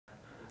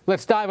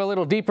Let's dive a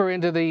little deeper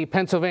into the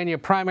Pennsylvania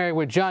primary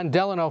with John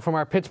Delano from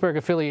our Pittsburgh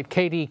affiliate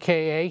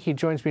KDKA. He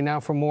joins me now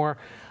for more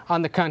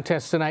on the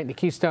contest tonight in the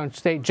Keystone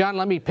State. John,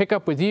 let me pick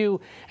up with you,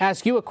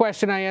 ask you a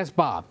question I asked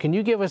Bob. Can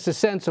you give us a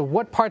sense of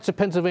what parts of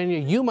Pennsylvania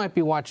you might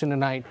be watching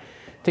tonight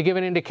to give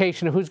an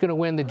indication of who's going to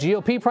win the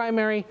GOP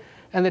primary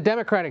and the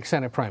Democratic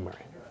Senate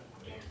primary?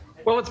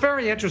 Well, it's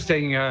very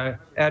interesting,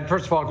 Ed.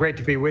 First of all, great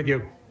to be with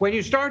you. When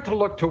you start to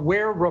look to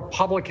where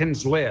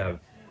Republicans live,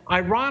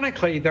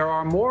 ironically, there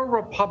are more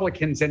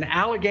Republicans in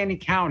Allegheny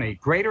County,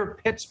 greater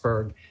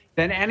Pittsburgh,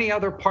 than any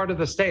other part of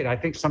the state. I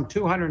think some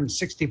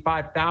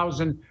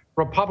 265,000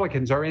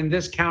 Republicans are in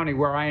this county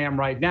where I am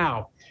right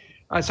now.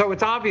 So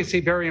it's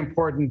obviously very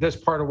important, this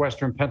part of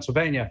Western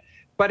Pennsylvania.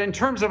 But in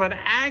terms of an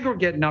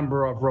aggregate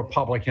number of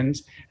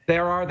Republicans,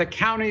 there are the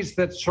counties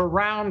that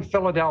surround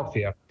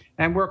Philadelphia.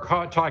 And we're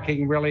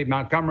talking really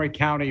Montgomery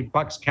County,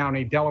 Bucks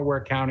County,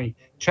 Delaware County,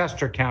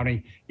 Chester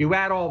County. You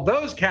add all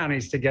those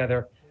counties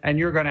together, and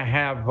you're going to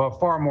have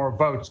far more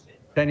votes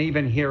than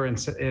even here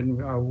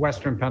in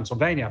Western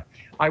Pennsylvania.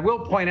 I will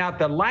point out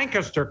that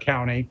Lancaster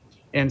County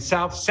in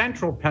South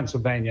Central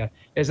Pennsylvania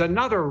is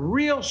another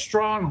real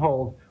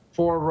stronghold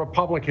for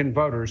Republican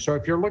voters. So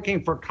if you're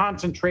looking for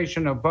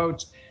concentration of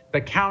votes,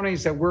 the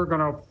counties that we're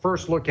going to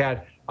first look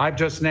at, I've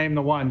just named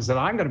the ones that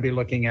I'm going to be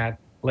looking at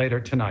later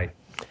tonight.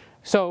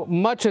 So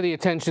much of the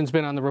attention's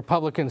been on the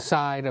Republican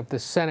side of the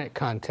Senate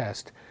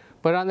contest.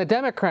 But on the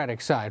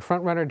Democratic side,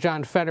 frontrunner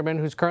John Fetterman,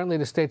 who's currently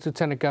the state's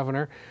lieutenant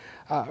governor,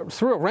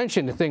 threw a wrench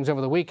into things over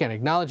the weekend,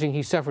 acknowledging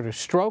he suffered a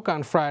stroke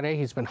on Friday.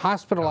 He's been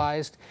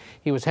hospitalized.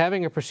 He was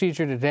having a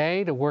procedure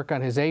today to work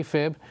on his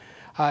AFib.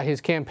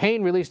 His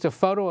campaign released a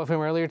photo of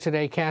him earlier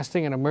today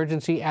casting an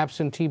emergency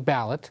absentee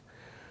ballot.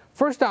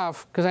 First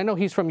off, because I know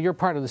he's from your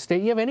part of the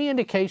state, you have any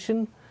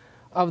indication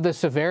of the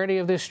severity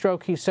of this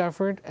stroke he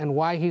suffered and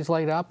why he's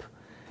laid up?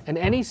 And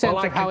any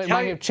sense of how it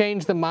might have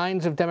changed the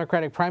minds of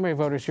Democratic primary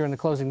voters here in the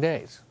closing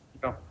days?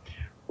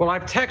 Well,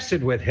 I've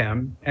texted with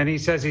him, and he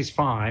says he's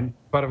fine.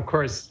 But, of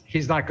course,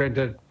 he's not going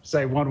to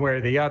say one way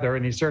or the other,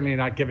 and he's certainly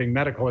not giving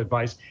medical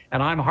advice.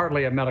 And I'm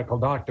hardly a medical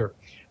doctor.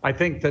 I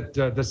think that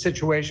the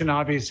situation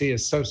obviously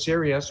is so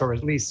serious, or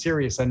at least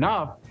serious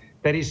enough,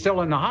 that he's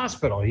still in the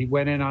hospital. He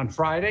went in on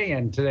Friday,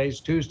 and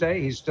today's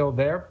Tuesday. He's still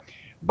there.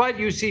 But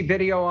you see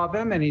video of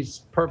him, and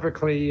he's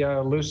perfectly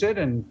lucid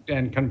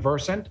and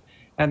conversant.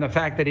 And the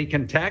fact that he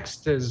can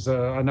text is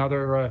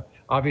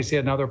obviously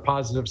another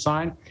positive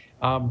sign.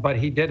 But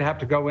he did have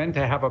to go in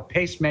to have a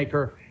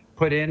pacemaker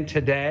put in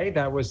today.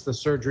 That was the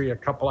surgery a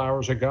couple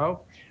hours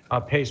ago, a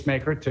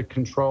pacemaker to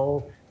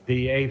control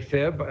the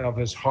AFib of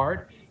his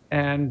heart.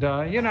 And,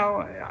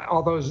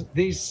 although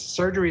these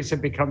surgeries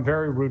have become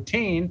very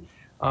routine,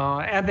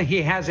 and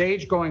he has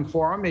age going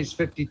for him. He's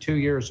 52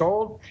 years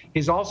old.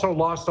 He's also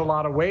lost a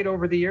lot of weight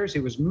over the years. He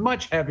was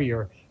much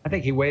heavier. I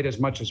think he weighed as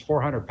much as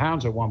 400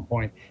 pounds at one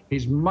point.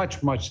 He's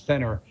much, much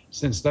thinner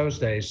since those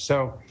days.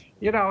 So,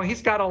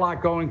 he's got a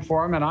lot going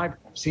for him, and I've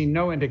seen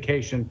no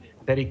indication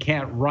that he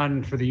can't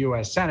run for the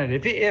U.S.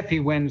 Senate if he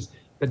wins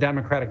the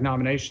Democratic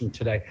nomination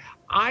today.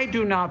 I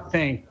do not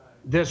think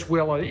this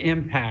will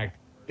impact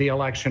the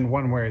election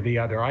one way or the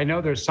other. I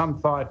know there's some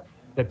thought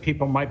that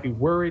people might be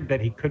worried that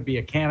he could be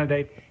a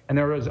candidate, and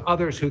there is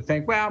others who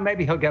think, well,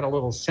 maybe he'll get a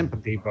little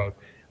sympathy vote.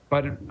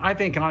 But I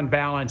think on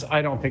balance,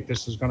 I don't think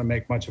this is going to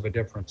make much of a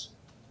difference.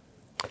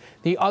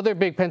 The other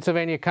big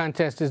Pennsylvania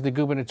contest is the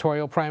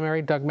gubernatorial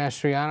primary. Doug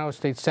Mastriano,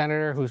 state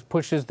senator, who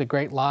pushes the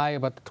great lie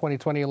about the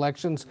 2020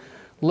 elections,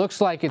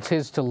 looks like it's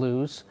his to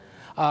lose.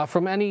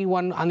 From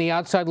anyone on the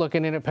outside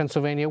looking in at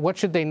Pennsylvania, what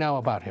should they know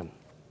about him?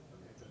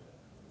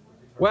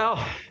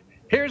 Well,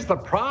 here's the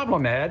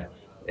problem, Ed.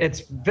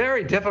 It's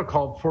very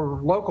difficult for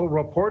local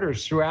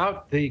reporters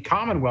throughout the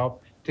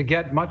Commonwealth to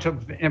get much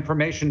of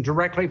information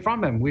directly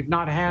from him. We've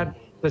not had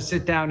the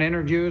sit-down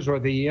interviews or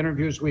the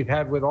interviews we've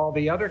had with all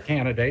the other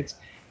candidates,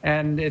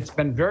 and it's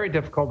been very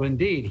difficult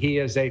indeed. He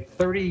is a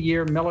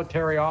 30-year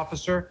military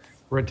officer,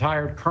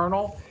 retired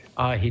colonel.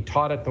 He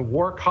taught at the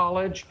War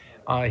College.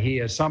 He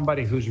is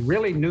somebody who's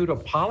really new to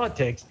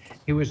politics.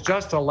 He was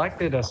just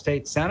elected a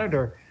state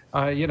senator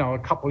a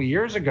couple of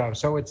years ago.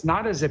 So it's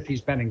not as if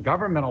he's been in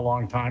government a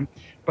long time,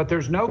 but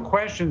there's no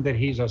question that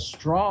he's a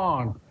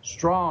strong,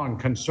 strong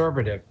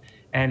conservative.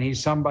 And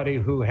he's somebody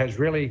who has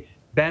really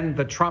been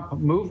the Trump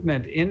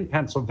movement in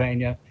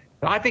Pennsylvania.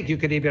 I think you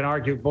could even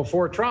argue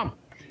before Trump.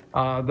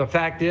 The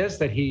fact is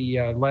that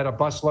he led a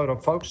busload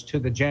of folks to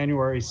the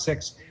January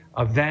 6th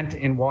event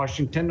in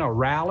Washington, a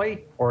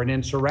rally or an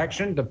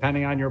insurrection,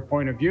 depending on your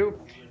point of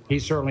view. He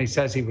certainly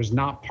says he was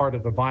not part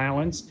of the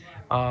violence.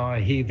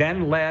 He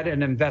then led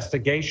an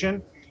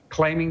investigation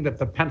claiming that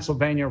the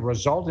Pennsylvania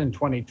result in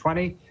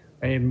 2020,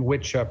 in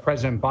which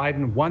President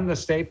Biden won the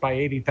state by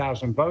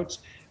 80,000 votes,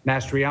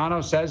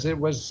 Mastriano says it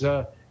was,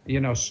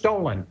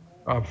 stolen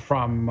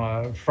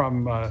from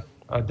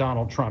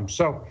Donald Trump.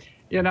 So,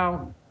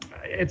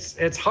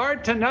 it's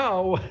hard to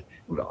know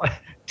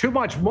too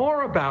much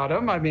more about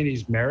him. I mean,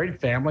 he's married,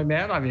 family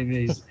man. I mean,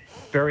 he's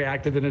very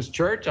active in his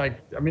church. I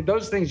mean,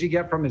 those things you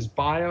get from his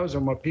bios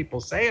and what people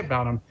say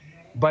about him.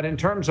 But in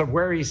terms of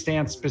where he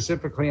stands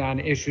specifically on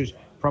issues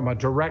from a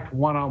direct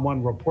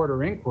one-on-one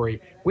reporter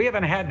inquiry, we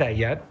haven't had that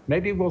yet.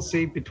 Maybe we'll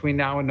see between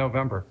now and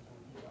November.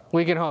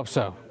 We can hope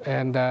so.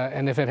 And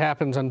if it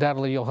happens,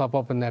 undoubtedly you'll help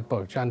open that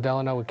book. John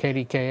Delano with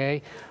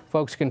KDKA.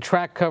 Folks can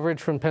track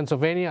coverage from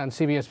Pennsylvania on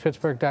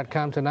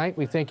CBSPittsburgh.com tonight.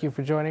 We thank you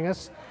for joining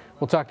us.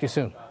 We'll talk to you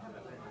soon.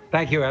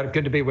 Thank you, Ed.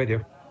 Good to be with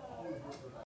you.